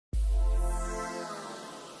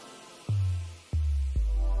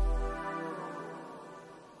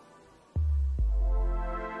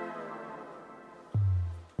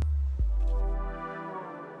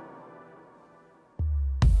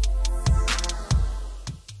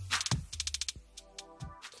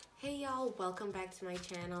Hello, welcome back to my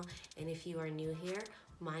channel, and if you are new here,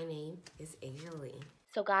 my name is EYELINER.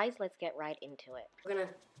 So guys, let's get right into it. We're gonna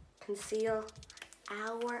conceal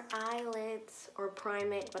our eyelids, or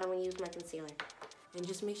prime it, but I'm gonna use my concealer. And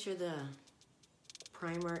just make sure the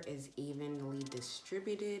primer is evenly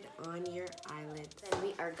distributed on your eyelids. Then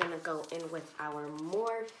we are gonna go in with our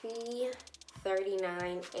Morphe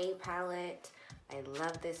 39A palette. I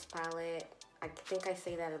love this palette. I think I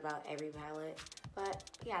say that about every palette, but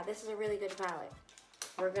yeah, this is a really good palette.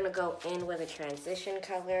 We're gonna go in with a transition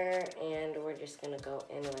color, and we're just gonna go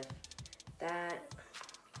in with that.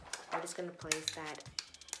 We're just gonna place that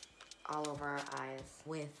all over our eyes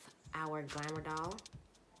with our Glamour Doll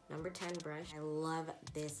number 10 brush. I love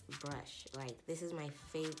this brush. Like, this is my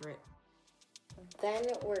favorite. Then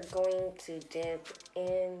we're going to dip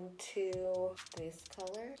into this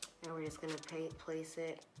color, and we're just gonna place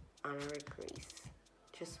it on our crease,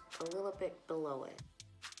 just a little bit below it.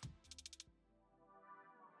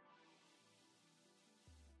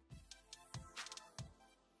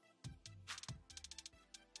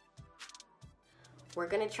 We're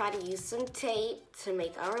gonna try to use some tape to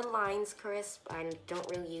make our lines crisp. I don't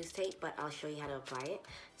really use tape, but I'll show you how to apply it.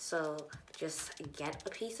 So just get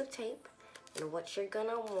a piece of tape, and what you're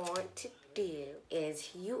gonna want to do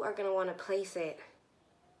is you are gonna wanna place it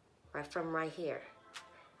right here.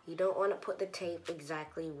 You don't want to put the tape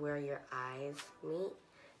exactly where your eyes meet.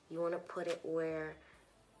 You want to put it where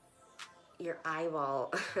your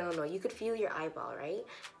eyeball, I don't know, you could feel your eyeball, right?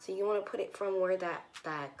 So you want to put it from where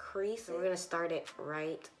that crease, and we're going to start it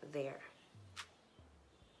right there.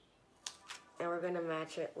 And we're going to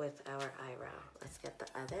match it with our eyebrow. Let's get the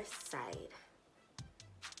other side.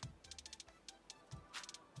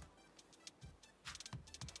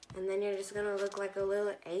 And then you're just going to look like a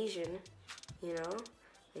little Asian, you know?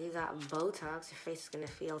 You got Botox, your face is gonna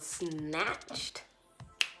feel snatched.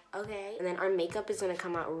 Okay, and then our makeup is gonna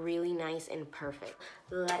come out really nice and perfect.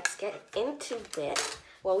 Let's get into this.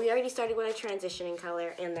 Well, we already started with a transitioning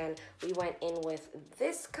color, and then we went in with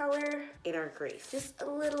this color in our crease. Just a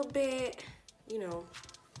little bit, you know,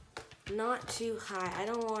 not too high. I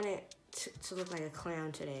don't want it to look like a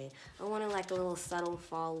clown today. I want it like a little subtle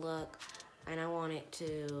fall look, and I want it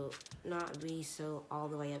to not be so all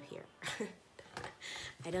the way up here.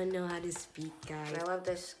 I don't know how to speak, guys. I love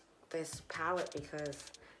this palette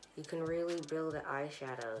because you can really build the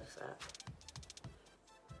eyeshadows up.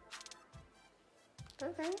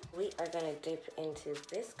 Okay. We are gonna dip into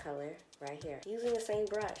this color right here using the same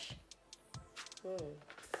brush.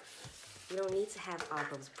 You don't need to have all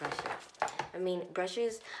those brushes. I mean,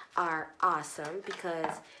 brushes are awesome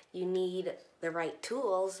because you need the right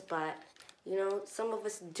tools, but you know, some of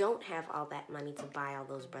us don't have all that money to buy all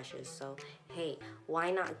those brushes. So, hey, why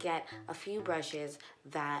not get a few brushes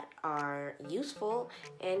that are useful,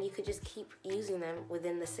 and you could just keep using them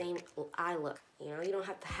within the same eye look. You know, you don't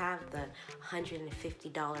have to have the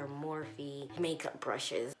 $150 Morphe makeup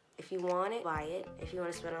brushes. If you want it, buy it. If you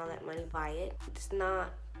want to spend all that money, buy it. It's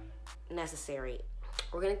not necessary.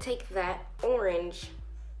 We're going to take that orange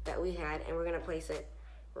that we had, and we're going to place it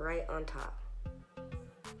right on top.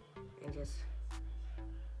 And just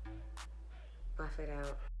buff it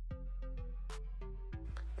out.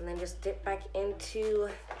 And then just dip back into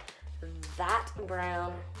that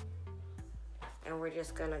brown, and we're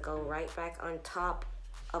just gonna go right back on top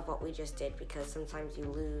of what we just did, because sometimes you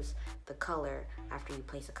lose the color after you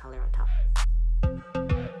place a color on top.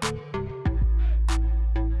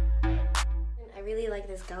 I really like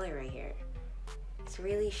this color right here. It's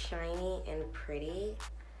really shiny and pretty.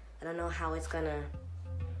 I don't know how it's gonna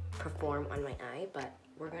perform on my eye, but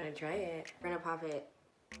we're gonna try it. We're gonna pop it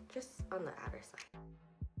just on the outer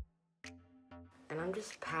side. And I'm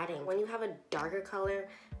just patting. When you have a darker color,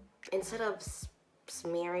 instead of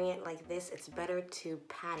smearing it like this, it's better to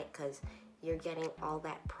pat it because you're getting all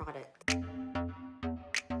that product.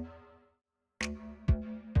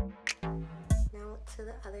 Now to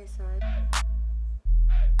the other side.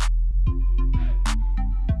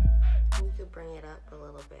 You could bring it up a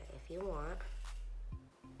little bit if you want.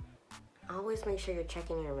 Always make sure you're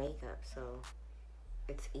checking your makeup so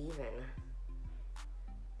it's even.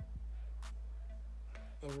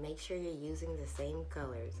 And make sure you're using the same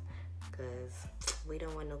colors, because we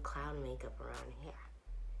don't want no clown makeup around here.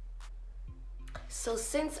 So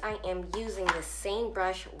since I am using the same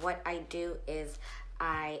brush, what I do is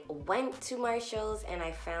I went to Marshall's and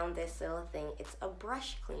I found this little thing. It's a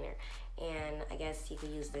brush cleaner, and I guess you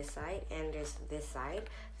could use this side and there's this side.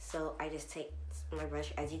 So I just take my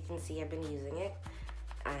brush, as you can see I've been using it,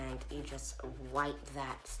 and you just wipe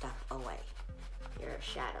that stuff away, your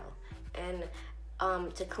shadow. And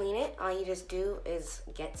To clean it, all you just do is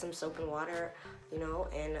get some soap and water, you know,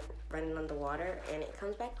 and run it on the water, and it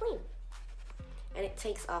comes back clean. And it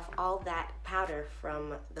takes off all that powder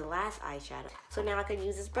from the last eyeshadow. So now I can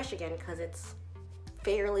use this brush again because it's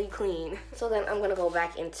fairly clean. So then I'm gonna go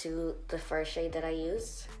back into the first shade that I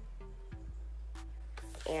used.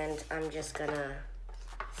 And I'm just gonna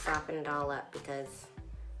soften it all up because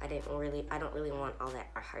I don't really want all that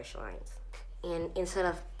harsh lines. And instead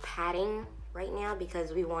of patting right now,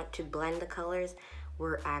 because we want to blend the colors,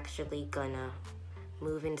 we're actually gonna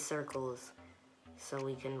move in circles so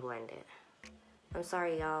we can blend it. I'm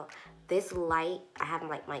sorry, y'all. This light, I have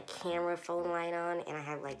like my camera phone light on, and I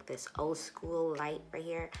have like this old school light right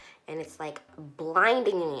here, and it's like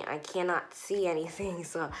blinding me. I cannot see anything,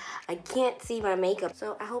 so I can't see my makeup.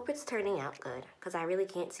 So I hope it's turning out good, because I really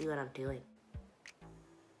can't see what I'm doing.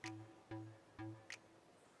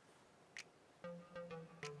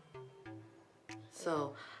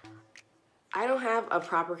 So I don't have a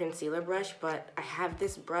proper concealer brush, but I have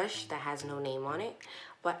this brush that has no name on it,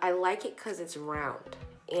 but I like it because it's round.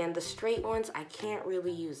 And the straight ones, I can't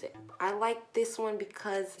really use it. I like this one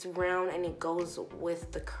because it's round and it goes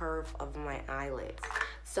with the curve of my eyelids.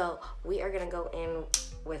 So we are gonna go in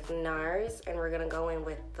with NARS, and we're gonna go in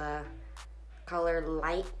with the color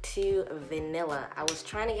Light to Vanilla. I was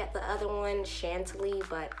trying to get the other one, Chantilly,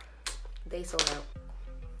 but they sold out.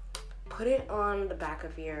 Put it on the back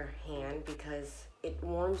of your hand because it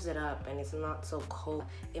warms it up and it's not so cold.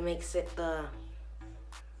 It makes it the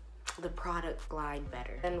product glide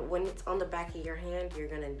better. And when it's on the back of your hand, you're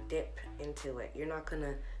gonna dip into it. You're not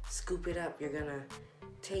gonna scoop it up. You're gonna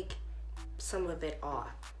take some of it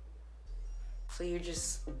off. So you're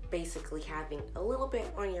just basically having a little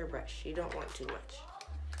bit on your brush. You don't want too much.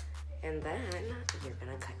 And then you're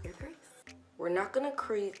gonna cut your crease. We're not gonna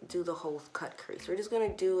do the whole cut crease. We're just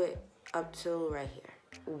gonna do it up till right here.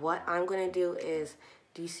 What I'm gonna do is,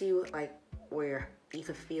 do you see like where you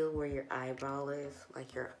can feel where your eyeball is?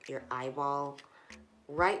 Like your eyeball.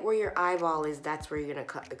 Right where your eyeball is, that's where you're gonna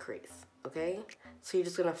cut the crease, okay? So you're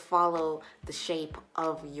just gonna follow the shape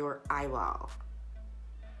of your eyeball.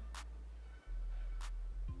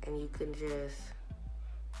 And you can just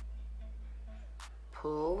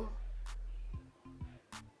pull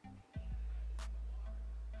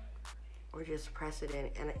or just press it in.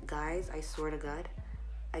 And guys, I swear to God,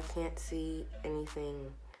 I can't see anything.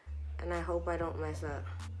 And I hope I don't mess up.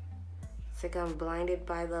 It's like I'm blinded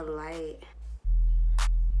by the light.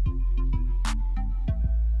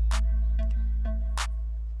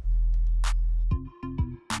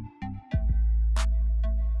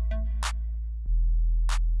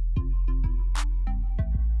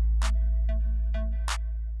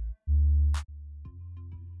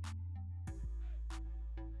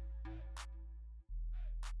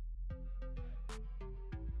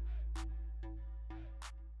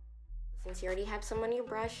 Since you already have some on your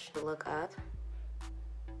brush, look up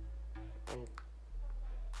and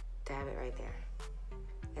dab it right there.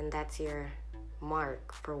 And that's your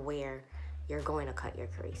mark for where you're going to cut your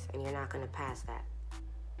crease, and you're not going to pass that.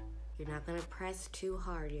 You're not going to press too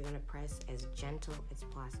hard. You're going to press as gentle as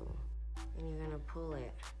possible. And you're going to pull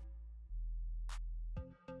it.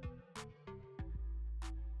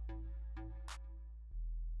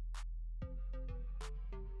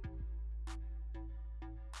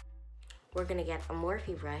 We're gonna get a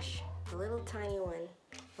Morphe brush, a little tiny one,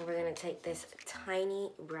 and we're gonna take this tiny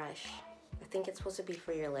brush. I think it's supposed to be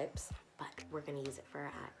for your lips, but we're gonna use it for our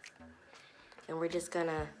eyes. And we're just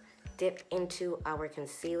gonna dip into our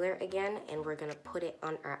concealer again, and we're gonna put it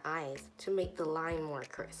on our eyes to make the line more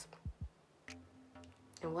crisp.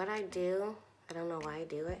 And what I do, I don't know why I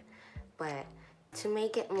do it, but to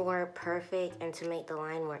make it more perfect and to make the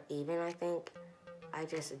line more even, I think, I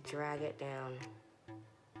just drag it down.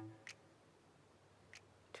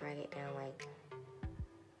 Drag it down like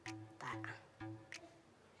that.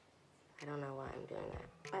 I don't know why I'm doing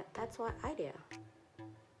that, but that's what I do.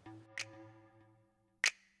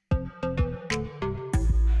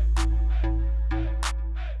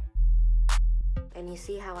 And you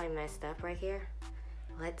see how I messed up right here?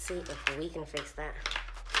 Let's see if we can fix that.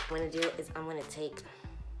 What I'm gonna do is I'm gonna take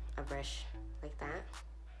a brush like that,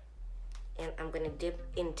 and I'm gonna dip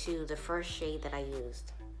into the first shade that I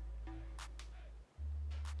used.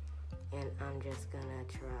 And I'm just gonna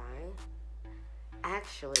try.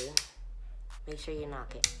 Actually, make sure you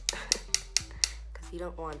knock it. Because you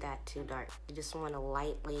don't want that too dark. You just want to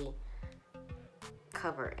lightly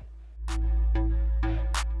cover it.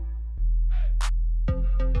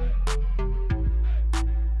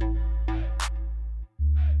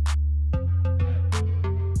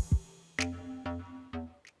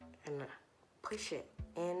 And push it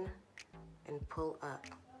in and pull up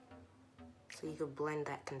so you can blend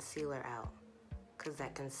that concealer out, because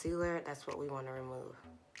that concealer, that's what we want to remove.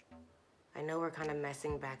 I know we're kind of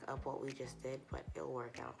messing back up what we just did, but it'll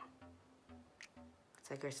work out. It's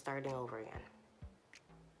like we're starting over again.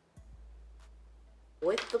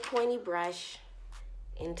 With the pointy brush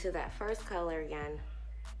into that first color again,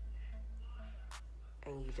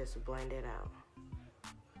 and you just blend it out.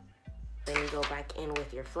 Then you go back in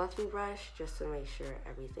with your fluffy brush just to make sure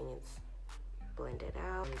everything is blended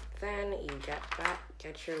out. And then you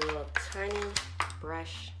get your little tiny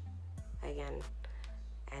brush again,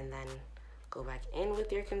 and then go back in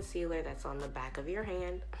with your concealer that's on the back of your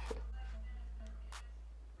hand.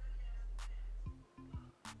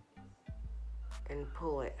 And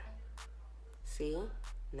pull it. See?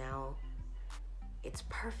 Now it's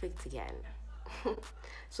perfect again.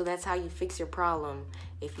 So that's how you fix your problem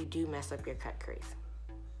if you do mess up your cut crease.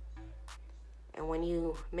 And when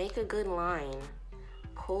you make a good line,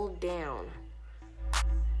 pull down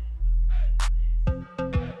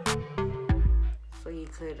so you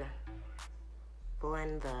could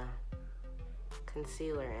blend the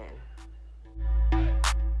concealer in.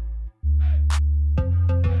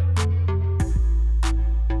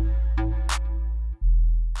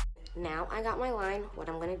 Now I got my line. What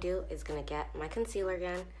I'm gonna do is gonna get my concealer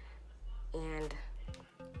again and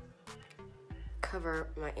cover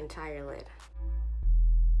my entire lid.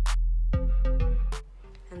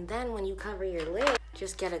 And then when you cover your lid,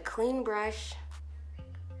 just get a clean brush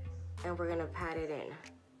and we're gonna pat it in,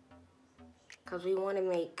 because we want to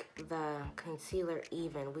make the concealer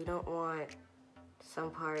even. We don't want some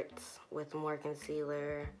parts with more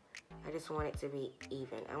concealer. I just want it to be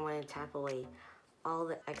even. I want to tap away all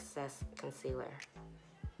the excess concealer.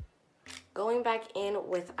 Going back in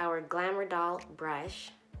with our Glamour Doll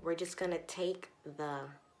brush, we're just gonna take the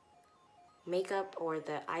makeup or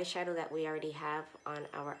the eyeshadow that we already have on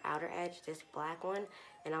our outer edge, this black one,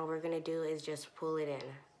 and all we're gonna do is just pull it in.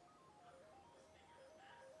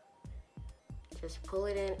 Just pull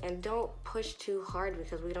it in, and don't push too hard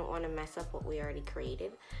because we don't want to mess up what we already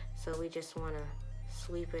created. So we just want to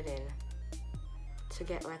sweep it in to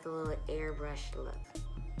get like a little airbrush look.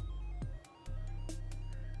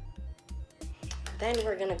 Then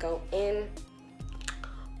we're gonna go in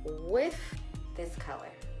with this color.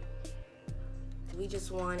 We just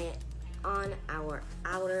want it on our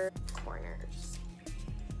outer corners.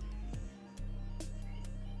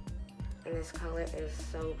 And this color is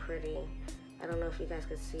so pretty. I don't know if you guys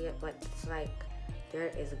can see it, but it's like there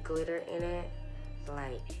is glitter in it,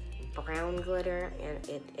 like brown glitter, and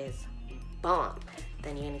it is bomb.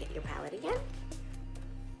 Then you're gonna get your palette again,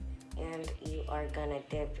 and you are gonna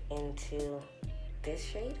dip into this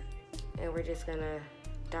shade, and we're just gonna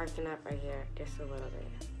darken up right here just a little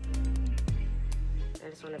bit. I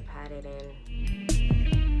just want to pat it in.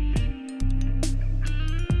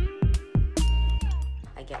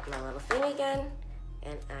 I get my little thing again,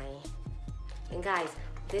 and guys,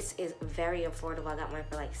 this is very affordable. I got mine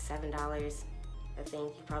for like $7. I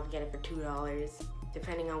think you probably get it for $2,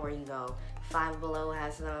 depending on where you go. Five Below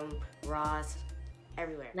has them, Ross,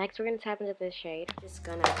 everywhere. Next, we're gonna tap into this shade. Just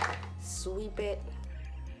gonna sweep it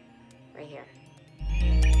right here.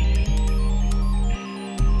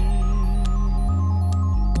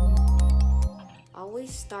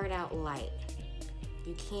 Always start out light.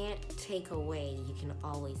 You can't take away, you can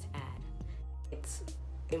always add. It's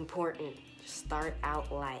important, start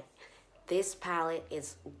out light. This palette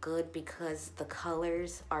is good because the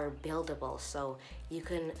colors are buildable, so you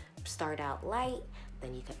can start out light,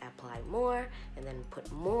 then you can apply more, and then put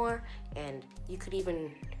more, and you could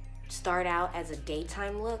even start out as a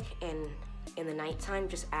daytime look, and in the nighttime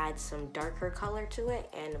just add some darker color to it,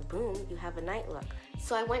 and boom, you have a night look.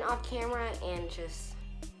 So I went off camera and just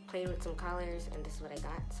played with some colors, and this is what I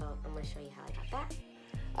got, so I'm gonna show you how I got that.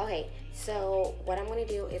 Okay, so what I'm gonna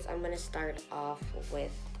do is I'm gonna start off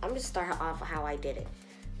how I did it,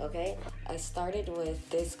 okay? I started with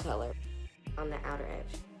this color on the outer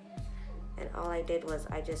edge, and all I did was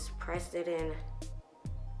I just pressed it in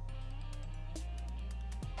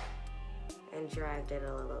and dragged it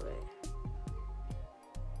a little bit.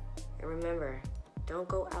 And remember, don't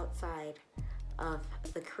go outside of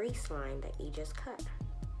the crease line that you just cut.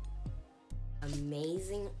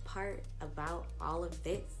 Amazing part about all of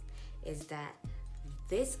this is that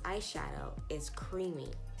this eyeshadow is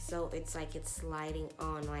creamy, so it's like it's sliding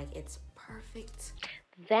on, like it's perfect.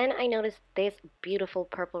 Then I noticed this beautiful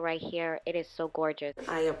purple right here. It is so gorgeous.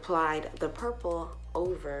 I applied the purple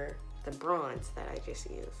over the bronze that I just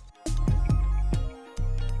used.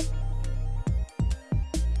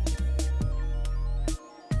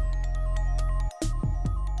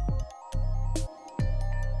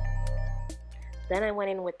 Then I went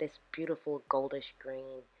in with this beautiful goldish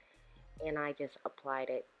green, and I just applied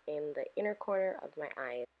it in the inner corner of my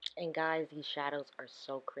eyes. And guys, these shadows are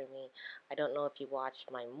so creamy. I don't know if you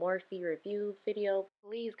watched my Morphe review video.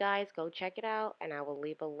 Please guys, go check it out, and I will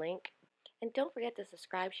leave a link. And don't forget to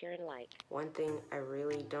subscribe, share, and like. One thing I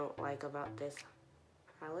really don't like about this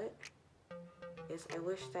palette is I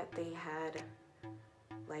wish that they had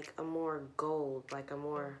like a more gold, like a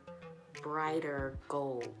more brighter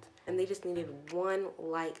gold. And they just needed one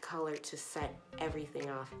light color to set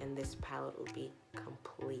everything off, and this palette will be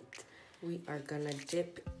complete. We are gonna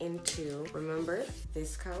dip into, remember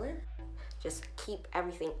this color? Just keep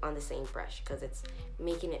everything on the same brush because it's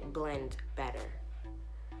making it blend better.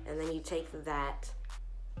 And then you take that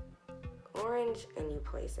orange and you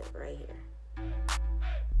place it right here.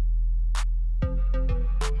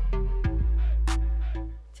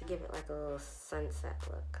 To give it like a little sunset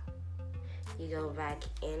look. You go back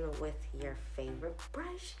in with your favorite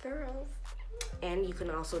brush, girls. And you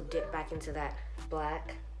can also dip back into that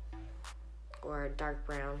black or dark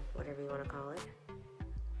brown, whatever you want to call it.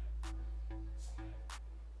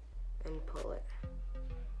 And pull it.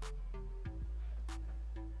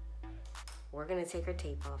 We're gonna take our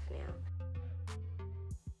tape off now.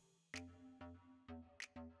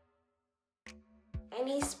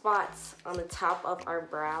 Any spots on the top of our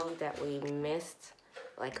brow that we missed,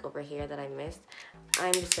 like over here that I missed,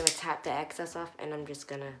 I'm just gonna tap the excess off and I'm just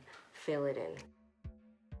gonna fill it in.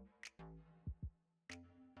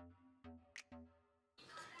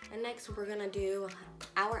 And next we're gonna do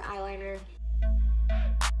our eyeliner.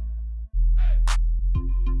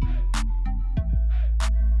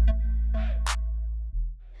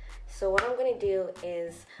 So what I'm gonna do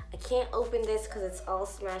is, I can't open this because it's all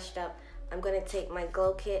smashed up. I'm gonna take my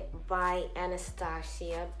Glow Kit by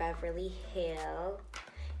Anastasia Beverly Hill.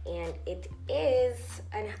 And it is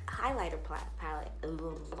a highlighter palette.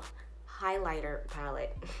 Highlighter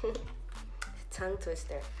palette. Tongue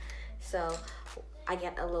twister. So I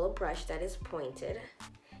get a little brush that is pointed.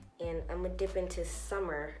 And I'm gonna dip into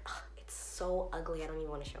Summer. Oh, it's so ugly, I don't even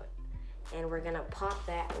wanna show it. And we're gonna pop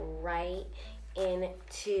that right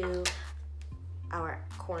into our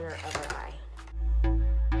corner of our eye.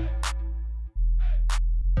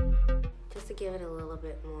 Just to give it a little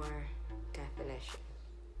bit more definition.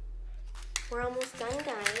 We're almost done,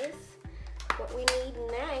 guys. What we need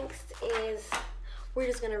next is, we're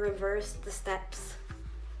just gonna reverse the steps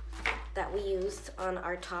that we used on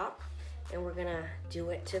our top, and we're gonna do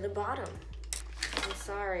it to the bottom. I'm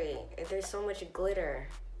sorry, there's so much glitter.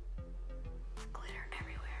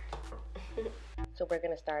 So we're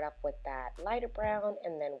going to start off with that lighter brown,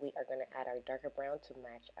 and then we are going to add our darker brown to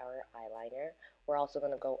match our eyeliner. We're also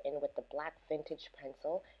going to go in with the black vintage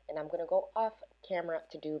pencil, and I'm going to go off camera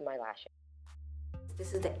to do my lashes.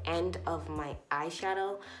 This is the end of my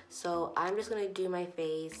eyeshadow, so I'm just going to do my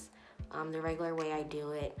face the regular way I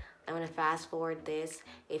do it. I'm going to fast forward this.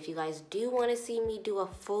 If you guys do want to see me do a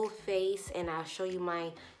full face and I'll show you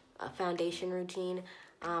my foundation routine,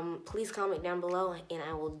 please comment down below and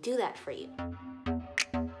I will do that for you.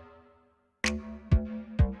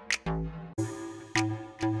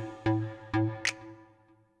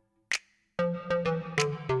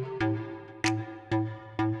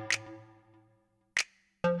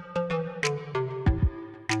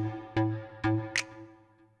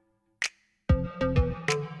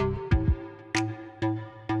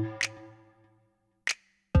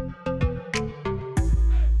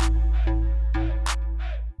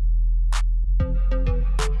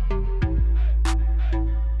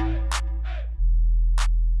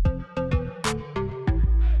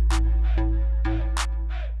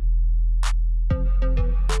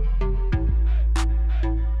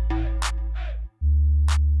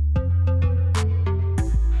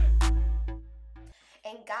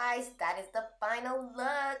 Guys, that is the final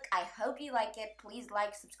look. I hope you like it. Please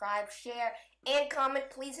like, subscribe, share, and comment.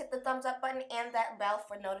 Please hit the thumbs up button and that bell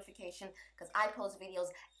for notification because I post videos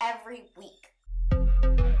every week.